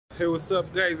Hey, what's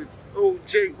up guys, it's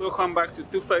OJ. Welcome back to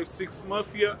 256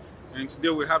 Mafia, and today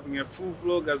we're having a full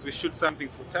vlog as we shoot something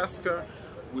for Tusker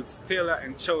with Stella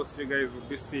and Chelsea. You guys will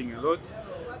be seeing a lot.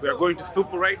 We are going to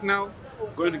thupu right now,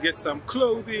 going to get some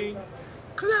clothing.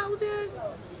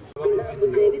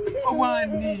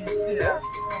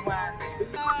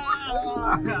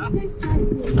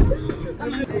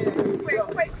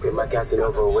 My casting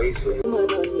over ways for you.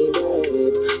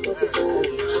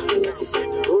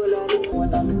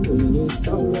 What I'm doing is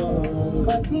so wrong.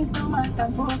 But since no man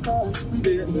can focus, we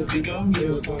definitely don't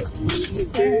give a fuck. She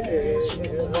said she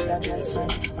never got a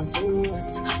girlfriend. And so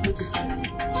what?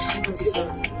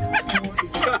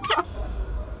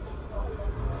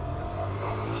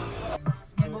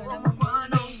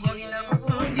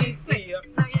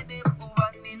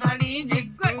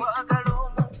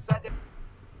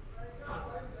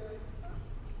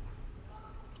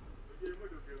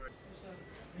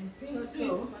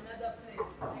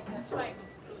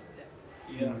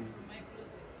 Yeah.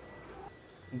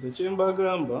 It's a chamber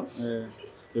gramba. Yeah.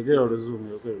 You get all the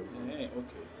zoom, okay. Yeah,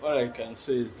 okay. What I can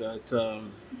say is that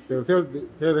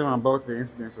Tell them about the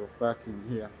incidents of parking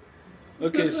here.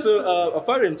 okay, so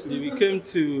apparently we came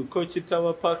to Kochi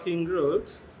Tower parking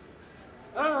road,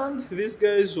 and these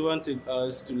guys wanted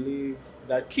us to leave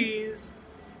the keys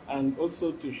and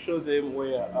also to show them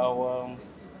where our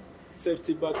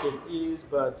safety button is,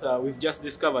 but we've just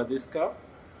discovered this car.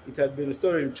 It had been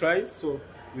stolen twice, so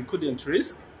we couldn't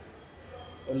risk.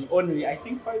 Only I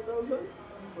think 5,000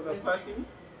 for the parking.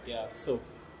 Yeah, so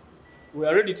we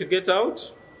are ready to get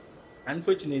out.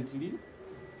 Unfortunately,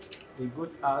 they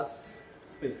got us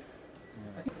space.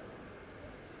 Yeah.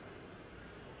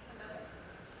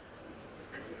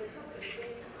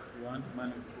 You want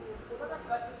money for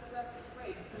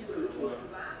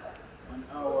 1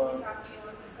 hour, after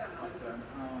an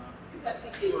hour,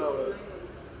 2 hours,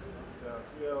 after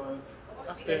 3 hours,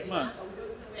 after a month.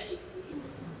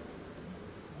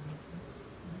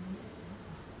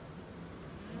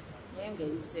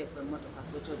 Ngeli safe emotoka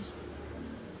kwetoti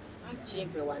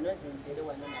chimpe wanoze mbere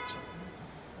wanonacho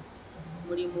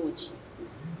muri muchi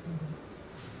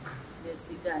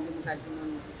lesigani mukazi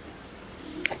mungu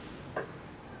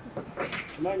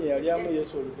Manye yali amu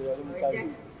Yesu olukwe yali mukazi.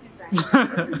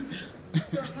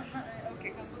 So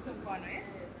okay, kangusa mfano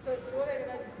so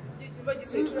tuolela nyumba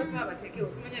say tunasema bateke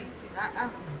usimanya miti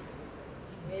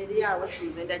eri awo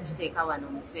tuzenda kiteka wano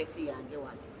mu safe yange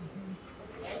wano.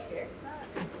 okay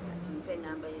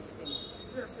Number is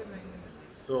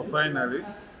So finally,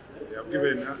 they have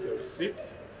given us a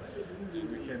receipt. We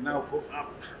can now go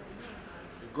up.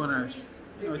 We're gonna,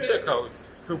 check out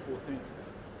thupu thing.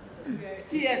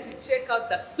 here to check out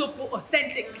the thupu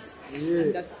authentics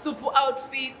and the thupu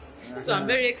outfits. So I'm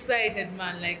very excited,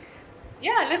 man. Like,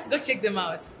 yeah, let's go check them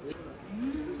out.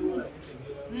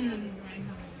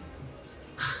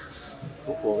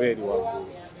 Thupu very well.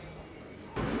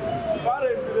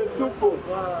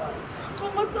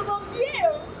 Como todo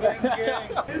bien.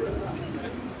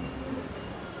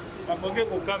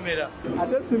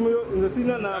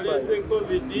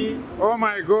 Oh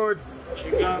my God!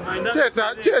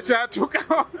 Checha took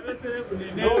out.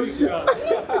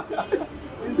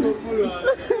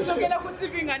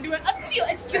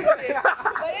 Excuse me.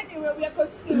 But anyway, we are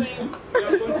continuing.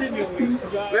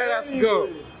 Let us go.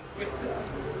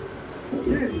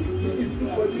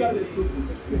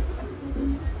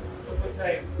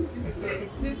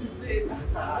 This is it.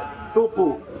 Thupu.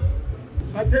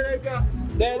 I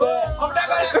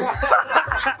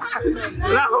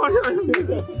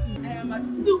am a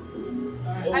thupu.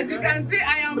 As you can see,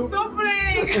 I am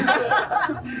thupping.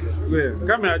 Wait,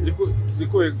 come here, Jiko.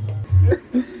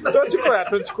 Don't you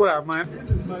man. This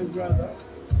is my brother.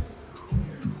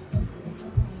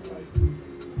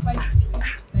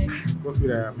 Go for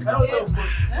that. I also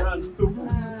brand thupu.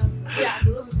 Yeah, the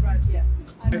rose brand, yeah.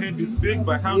 The head is big,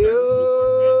 but how does it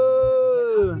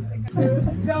look?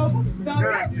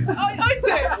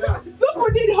 Thupu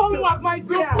did homework, my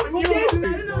dear. I don't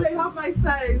know they have my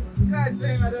size. God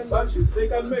damn, I don't know. They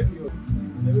can make you.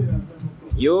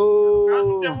 Yo,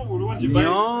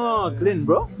 clean,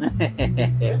 bro.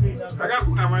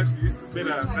 This is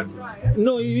better.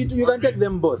 No, you can take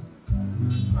them both.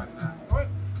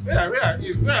 We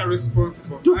are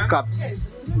responsible. 2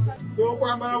 cups. So,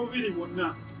 I'm really one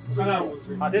now.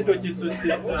 I did what you said.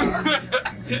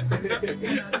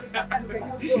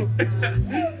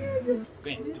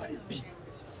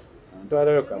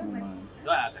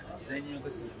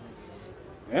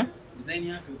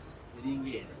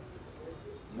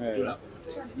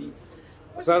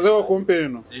 Sasa kumpe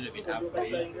no.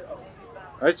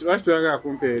 Lwaki toyagala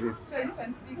kumpeeri?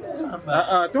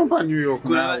 Tompa New York.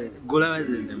 Gula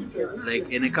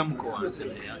like in a camco once in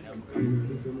a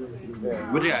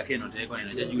what I cannot take on a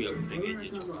juya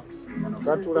kutegeje.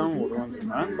 Katulamu bulungi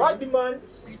man. Bad man.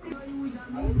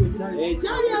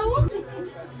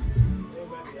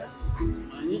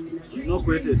 No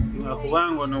greatest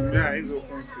kubanga nomya hizo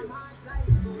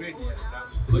konflict.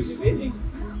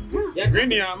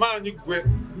 Green ya amaanyi gwe.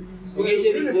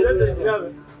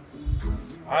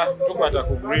 Tukwata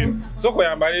ku green. Soko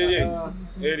yambala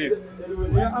eri.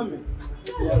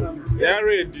 Ya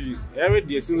ready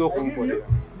esinza okumkolera.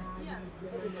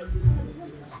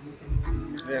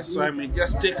 Yeah, so I may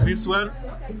just take this one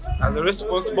as a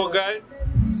responsible guy.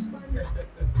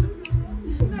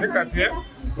 Look at here.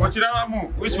 Watch it out,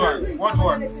 which one? What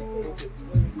one?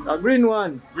 A green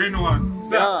one. Green one.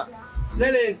 Sir. Yeah.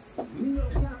 Zealous.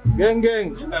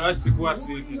 Gang. Let us see what's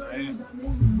it.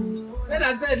 Let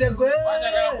us say the good.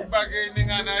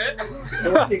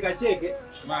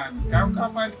 Man,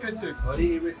 come and catch it. Or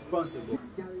irresponsible.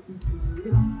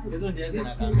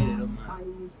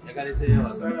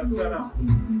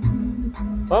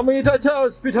 Mamita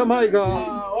Charles Peter Maiga.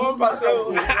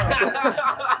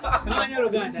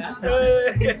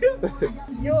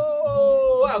 Yo,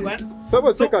 authentic.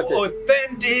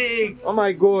 Oh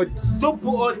my God.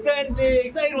 Thupu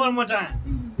authentic. Say it one more time.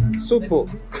 Super.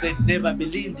 They never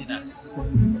believed in us.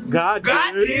 God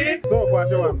did. So what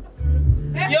one?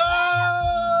 Yo!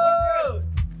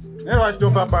 Never to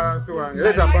balance one.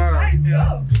 Let a balance.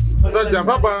 Sajja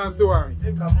balance one.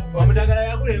 Omudagala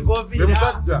yakule coffee.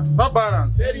 Sajja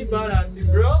balance. Very balance,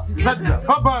 bro. Sajja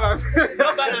balance.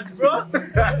 Balance, bro.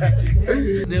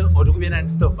 No, otukubye non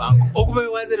stop. Okuba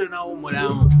wazero na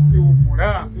umulamu. Si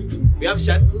umula. We have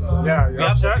shirts. Yeah, we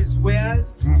have shirts.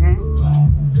 Squares.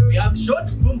 We have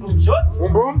shorts, boom shorts.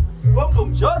 Boom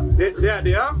shorts.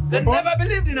 They are. They never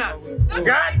believed in us.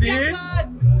 God did.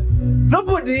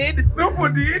 Thupu did.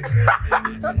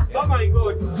 Oh my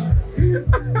God.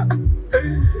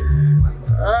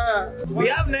 We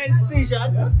have nice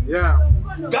t-shirts. Yeah.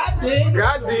 God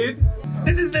did.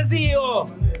 This is the CEO.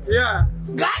 Yeah.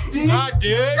 God did.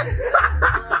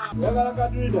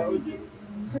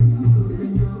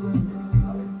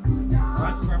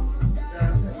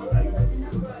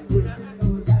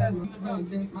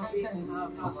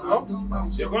 So,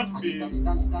 you're going to be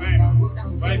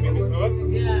buying the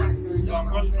clothes. Yeah. So I'm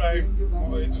going to try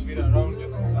over it to get around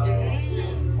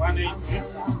 180.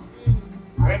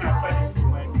 Then I start to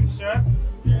my shirt.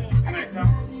 And I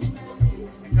come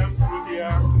through here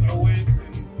to your waist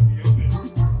and your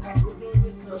face.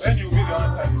 Then you'll be the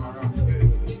other time around.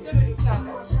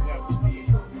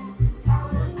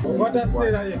 What a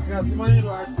state are you? That's money to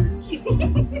ask you.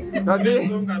 That's it.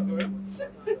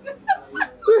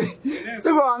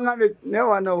 So I'm gonna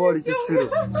never know what it is.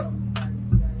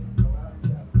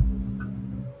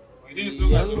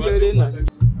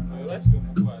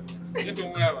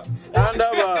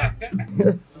 Andaba.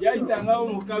 Yaitanga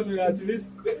mu camera at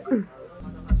least.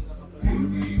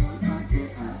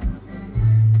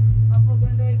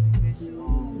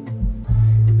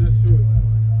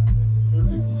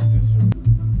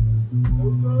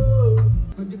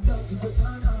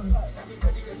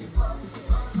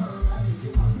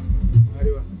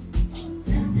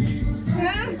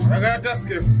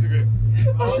 Tusker kusibe.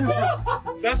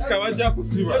 Tusker wajja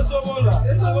kusiba. Esobola.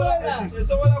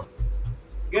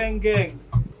 Gang.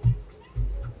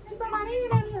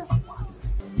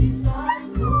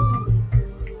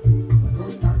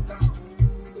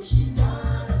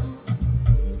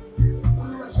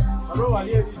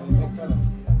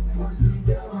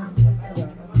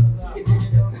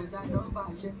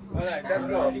 Alright, let's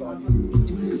go.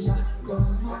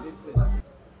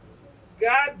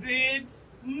 God did.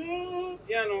 You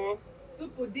know.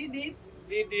 Thupu did it.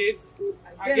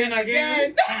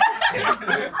 Again.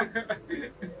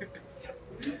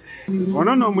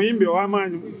 Ono no muyimbi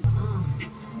w'amaanyi.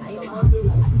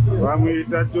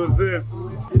 Bamuyita Joseph.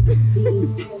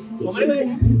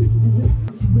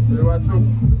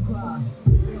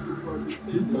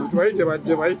 Bayite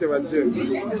bajje.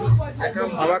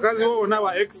 Abakazi bo bonna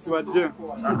ba ex bajje.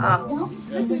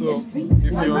 So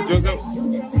if you're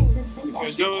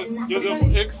Joseph's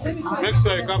ex, make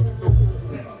sure you come to Thupu.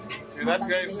 If that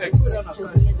guy's ex,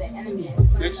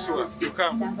 make sure you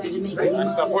come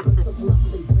and support Thupu.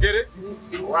 Get it?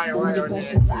 Why on the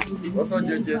ex? Also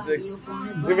Jojo's ex.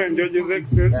 Even Jojo's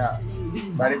ex, yeah.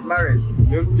 But he's married.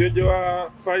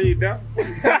 Jojo Farida.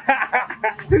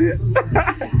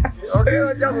 Okay,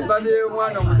 I'm going to be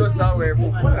one of those away.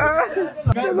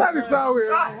 That is how we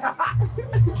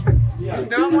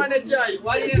No one a chai.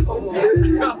 Why you?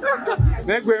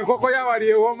 Negwe nkoko ya wali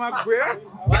ewoma gwe.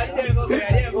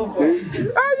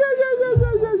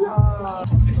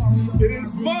 It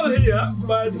is small here,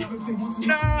 but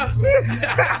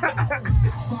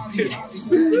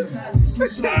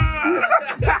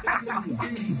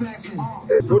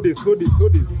Who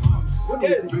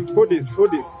this? Who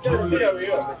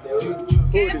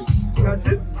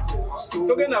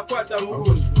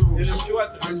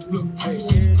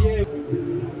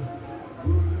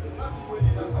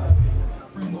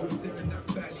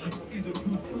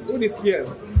this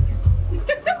girl?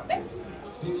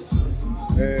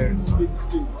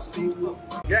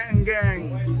 Gang.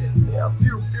 Yeah,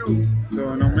 pew.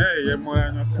 So no me ye mo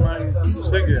no smile.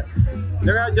 Shege.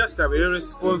 You are just a very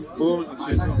responsible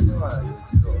children.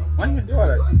 When you do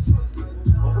that?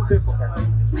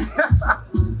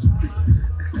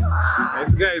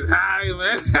 This guy is high,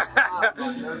 man.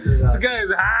 This guy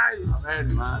is high.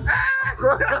 Man.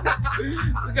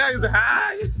 This guy is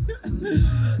high.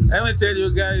 Let me tell you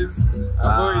guys,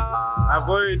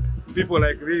 avoid people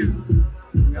like this.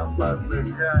 How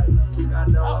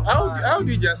do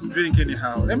you just drink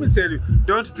anyhow? Let me tell you,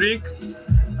 don't drink.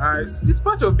 It's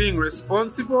part of being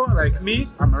responsible. Like me,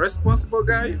 I'm a responsible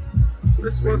guy.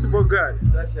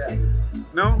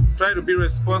 No, try to be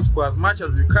responsible as much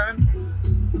as you can.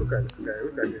 Look at this guy.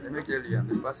 Look at him. Let me tell you, I'm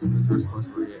the person who's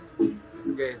responsible here.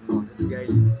 This guy is not. This guy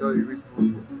is so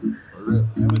irresponsible. For real.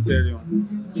 Let me tell you,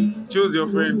 choose your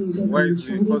friends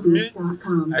wisely. Because me,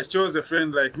 I chose a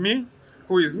friend like me,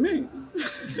 who is me.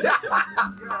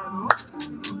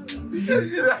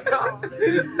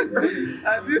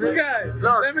 And this guy,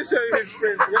 let me show you his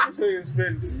friends.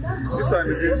 This one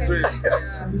is his friend.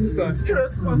 This one,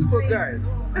 irresponsible guy.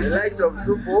 The likes of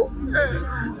thupu.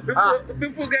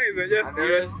 People guys are just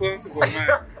irresponsible, man.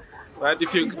 But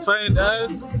if you find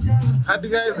us, hard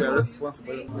guys, we are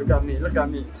responsible. Look at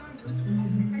me.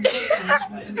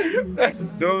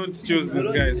 Don't choose these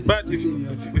guys. But if you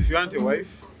want a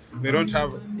wife, they don't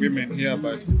have women here,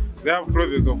 but they have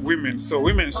clothes of women, so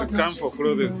women should come for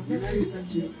clothes.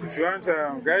 If you want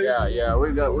guys, yeah,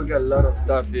 we got a lot of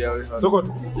stuff here. So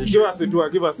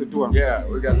give us a tour. Yeah,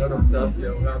 we got a lot of stuff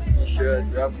here. We have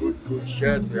t-shirts, we have good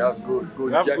shirts, we have good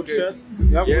jackets.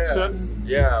 Good shirts?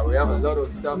 Yeah, we have a lot of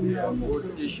stuff here.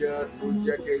 Good t-shirts, good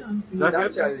jackets.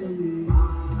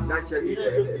 Actually,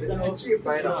 the cheap,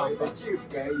 by the way, the cheap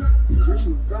guy. You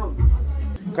should come.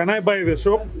 Can I buy the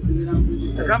shop?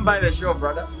 I can't buy the shop,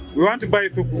 brother. We want to buy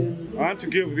thupu. I want to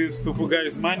give these thupu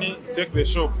guys money, take the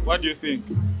shop. What do you think?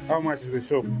 How much is the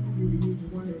shop?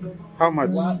 How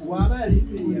much?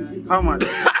 How much?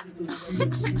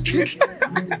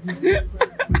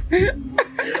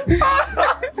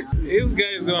 These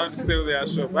guys don't want to sell their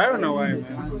shop. I don't know why,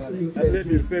 man. And then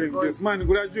he's selling this. Man,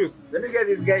 gula juice. Let me get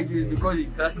this guy juice because he's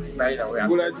thirsty, by the way.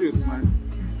 Gula juice, man.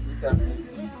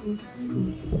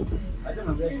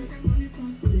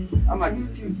 How much?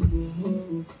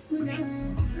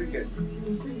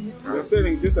 You're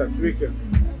selling this African.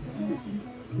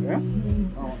 Yeah?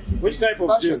 Which type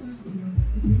of juice?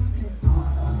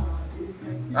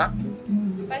 Huh?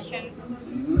 Passion,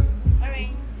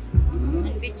 orange,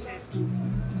 and beetroot.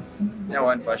 Yeah,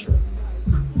 one passion.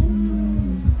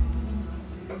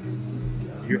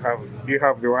 Do you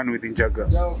have the one with Injaga?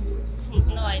 No.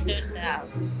 No, I don't have.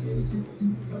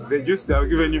 The juice they have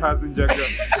given you has Injaga.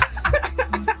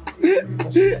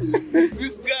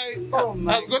 This guy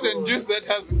has gotten juice that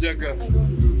has Injaga.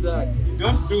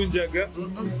 Don't do Injaga.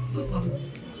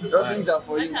 Those things are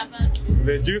for you. What about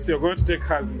The juice you're going to take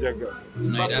has Injaga.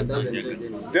 No, that's not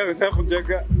Jaga. Doesn't have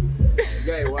Injaga. The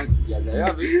guy wants Jaga. You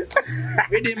have it?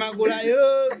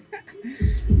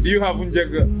 Do you have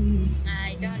Injaga?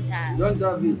 I don't have. Don't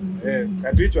have it. Yeah.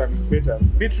 And which one is better?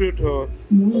 Beetroot or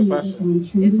passion?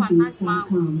 This one has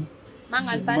mango. Mango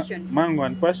and passion. Mango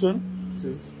and passion. This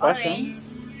is passion.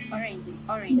 Orange.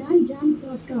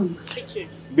 Beetroot.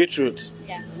 Beetroot.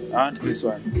 Yeah. I want this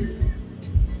one.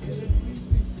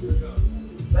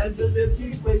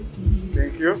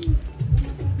 Thank you.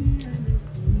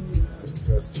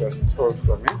 Just hold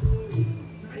for me.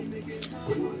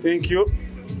 Thank you.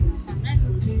 Sometimes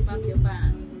we'll bring back your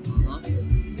bag.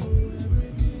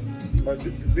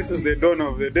 This is the dawn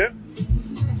of the day.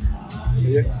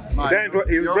 Yeah. Man,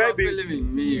 He's you're bribing. not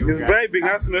believing me, He's bribing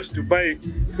us not to buy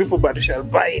thupu, but we shall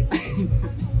buy it.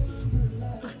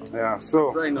 Yeah.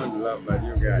 So Try not to laugh at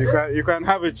you guys. you can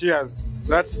have a cheers.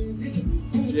 That's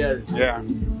Cheers. yeah.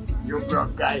 You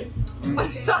broke guy.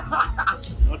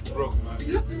 Not broke, man.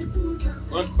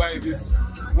 Don't buy this.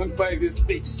 Don't buy this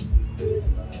bitch.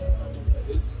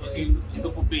 This fucking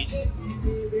thupu bitch.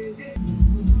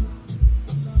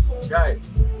 Guys,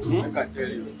 I can tell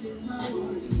you.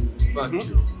 Fuck you.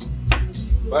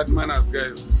 Bad manners,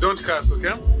 guys. Don't curse,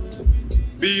 okay?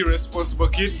 Be responsible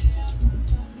kids.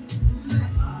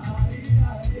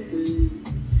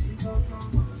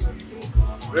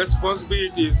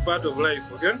 Responsibility is part of life,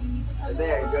 okay?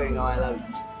 There you going, I love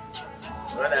it.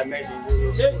 What I made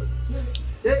you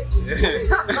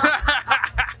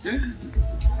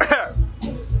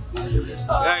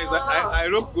Guys, I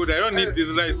look good. I don't need these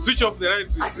lights. Switch off the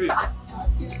lights we see.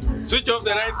 Switch off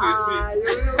the lights we see.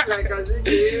 You look like a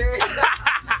ziggy.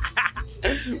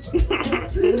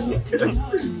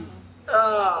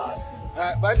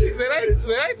 But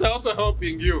the lights are also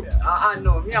helping you.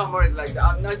 No, me I'm always like that.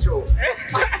 I'm not sure.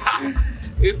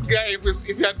 This guy, if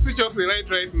you had switch off the light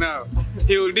right now,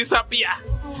 he will disappear.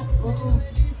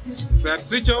 If you had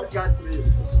switch off,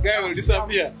 guy will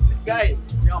disappear. Guy,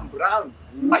 me I'm brown.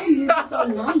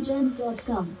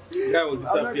 mygems.com. Guy will I'm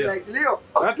not disappear. like Leo.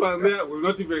 That one there will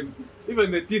not even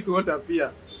the teeth won't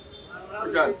appear.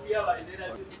 Okay.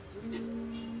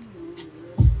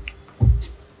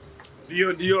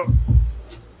 Dio.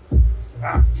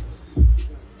 Ah.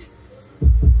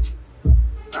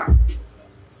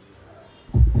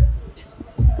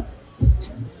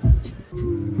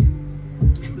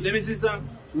 Let me see some.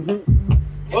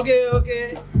 Okay.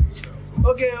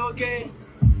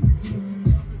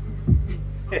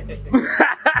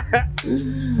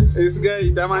 This guy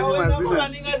Damani Mazina.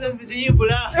 Ninga sensitive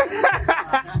bula.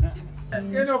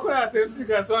 You know what I said?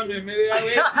 Stick so me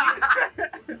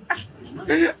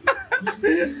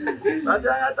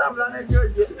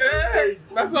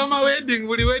that's why my wedding.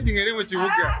 Buli wedding eri mu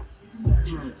kibuga.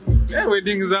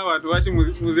 Wedding za watu wachi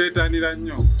muzetanira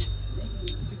nnyo.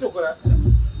 Kitokola.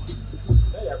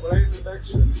 Yakola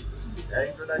introduction.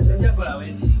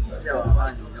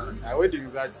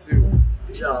 Weddings are still.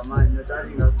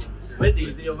 Wedding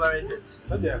is overrated.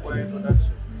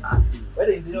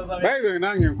 Wedding is overrated. By the way,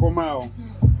 nange nkomaawo.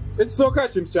 Ekisooka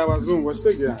kintu ky'abazungu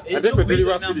okitegera. Ate ffe tuli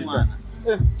Bafirika.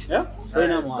 Yeah?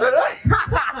 Toyina mwana.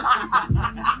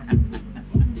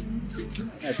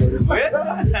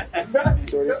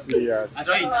 Toli serious.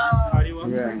 Atoyina. Aliwo.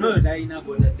 No, tayina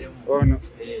gotaddemu. Oh no.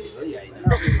 Oli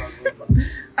ayina.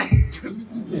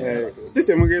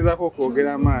 Kiki mugezaako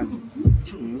okwogera amaanyi?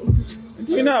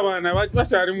 Tulina abaana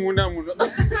bakyali munda muno.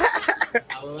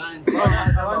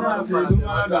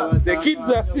 The kids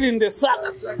are still in the sack.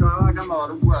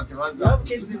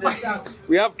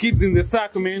 We have kids in the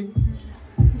sack, man.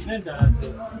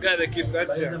 Got the kids out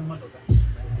there.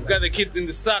 We got the kids in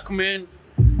the sack, man.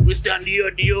 We stand Dio.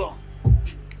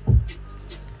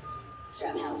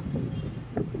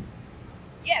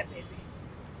 Yeah, baby.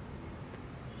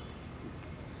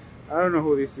 I don't know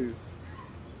who this is.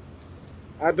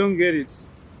 I don't get it.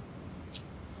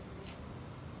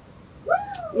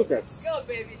 Look at Go,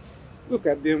 baby. Look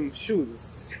at them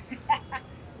shoes.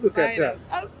 Look at her.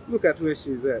 Look at where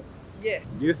she's at. Yeah.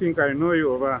 Do you think I know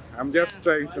you or I'm just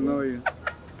trying to know you?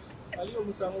 aliyo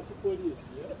musango ku poliisi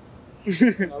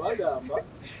abagamba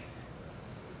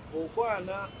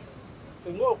okwana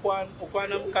singa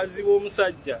okwana mukazi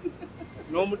w'omusajja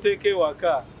n'omuteeka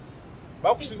ewaka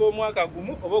bakusiba omwaka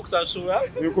gumu oba okusasula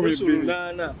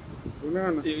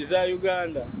lunaana eza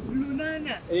Uganda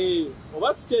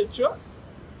oba si kyekyo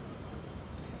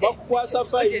bakukwasa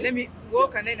fayini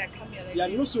ya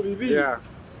nusu bibiri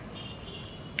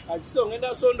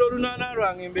ngenda sonda olunaana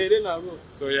lwange mbeere nabo.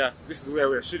 So yeah, this is where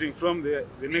we're shooting from, the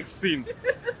next scene.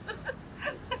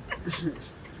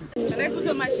 Can I put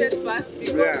on my shirt first?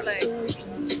 Because like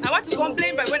I want to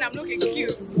complain but when I'm looking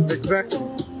cute. Exactly.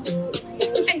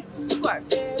 Hey,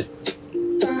 squat.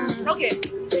 Okay.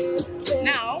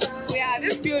 Now we are at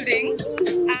this building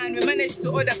and we managed to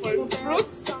order for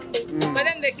fruits. But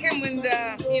then they came with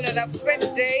the, they've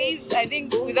spent days, I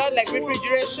think, without like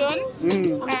refrigeration.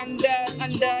 And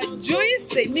the juice,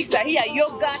 they mix here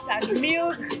yogurt and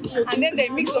milk, and then they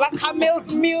mix over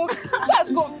camel's milk. So I was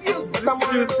confused.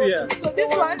 So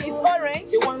this one is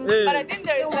orange, but I think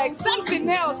there is like something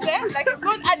else, like it's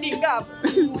not adding up.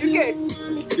 You get?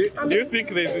 Do you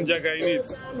think there's Njaga in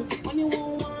it?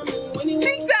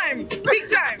 Big time! Big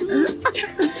time!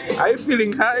 Are you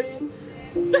feeling high?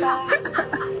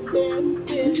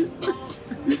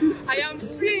 I am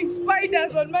seeing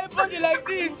spiders on my body like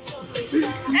this.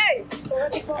 Hey!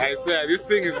 I swear, this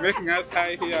thing is making us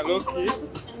high here, low-key.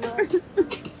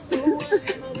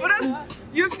 But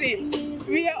you see,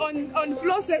 we are on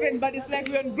floor 7, but it's like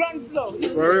we're on ground floor.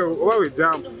 For real, why we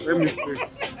jump? Let me see.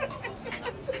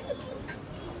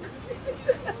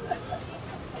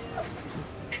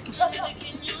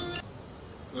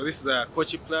 So this is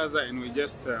Kochi Plaza and we're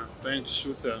just trying to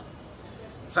shoot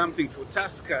something for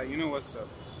Tusker. You know what's up?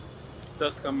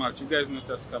 Tusker Mouth. You guys know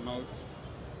Tusker Mouth?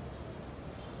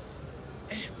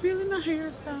 Feeling a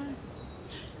hairstyle.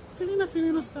 Feeling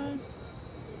a style.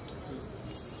 This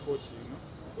is coaching, you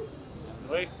know. And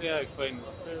right there I find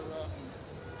Mapera.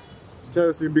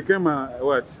 Charles, you became a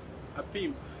what? A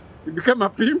pimp. You became a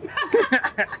pimp?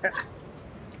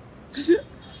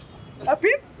 A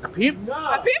pimp? A pimp? No.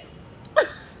 A pimp?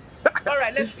 All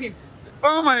right, let's pimp.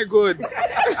 Oh my God.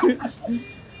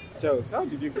 Charles, how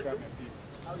did you become a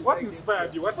pimp? What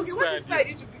inspired you? What Okay, inspired what inspired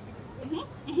you? you to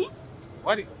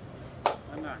be?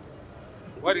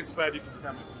 What inspired you to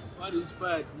become a pimp? What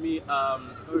inspired me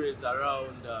always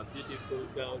around beautiful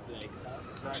girls like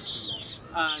her.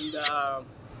 And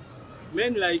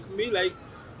men like me like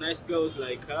nice girls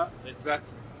like her. Exactly.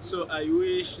 So I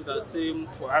wish the same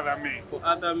For other men. for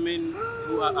other men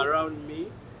who are around me.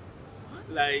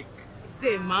 Like Is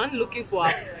there a man looking for a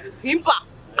pimper?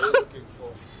 I'm looking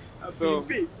for. a So,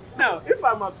 pimp. Now, if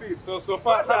I'm a pimp, so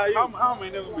far, What are you? how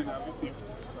many women have you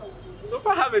pimped? so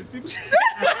far I haven't pimped.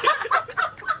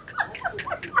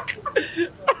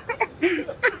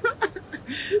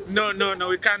 No,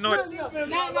 we cannot.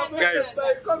 Guys,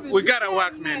 COVID. we gotta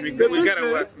work, man. We gotta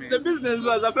work, man. The business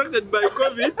was affected by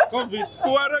COVID.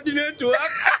 Poor road network.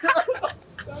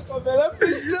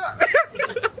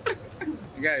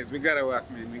 Guys, we gotta work,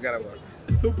 man. We gotta work.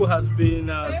 Thupu has been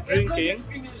drinking,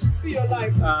 See your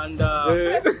life. and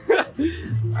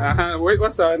Wait,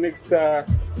 what's our next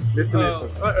destination?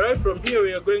 right from here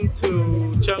we are going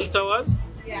to Chang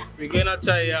Towers. Yeah. We're gonna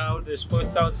try out the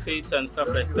sports outfits and stuff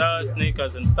like that,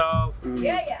 sneakers and stuff.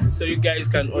 Yeah. So you guys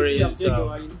can always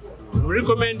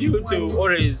recommend you to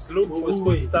always look for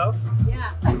sports stuff.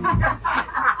 Yeah.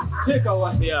 Take a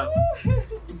one. Yeah.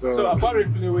 So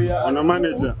apparently we are On a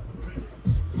manager.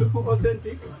 Thupu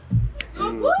Authentics.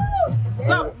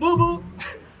 So, boo boo.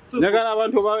 Nyagala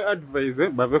abantu ba advise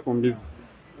bave ku mbizi.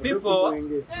 People,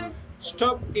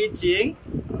 stop eating.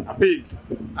 A pig.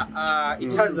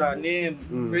 It has a name,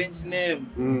 French name.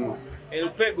 El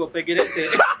pego, pegerete.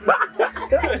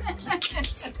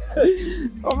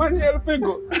 Oh man, el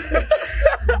pego.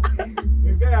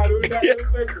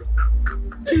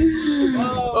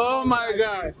 Oh my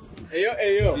God.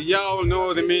 Y'all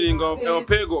know the meaning of El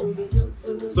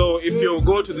Pego. So if you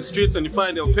go to the streets and you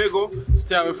find El Pego,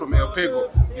 stay away from El Pego.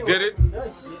 You get it?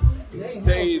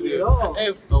 Stay the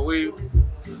F away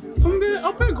from the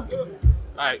El Pego.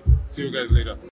 Alright, see you guys later.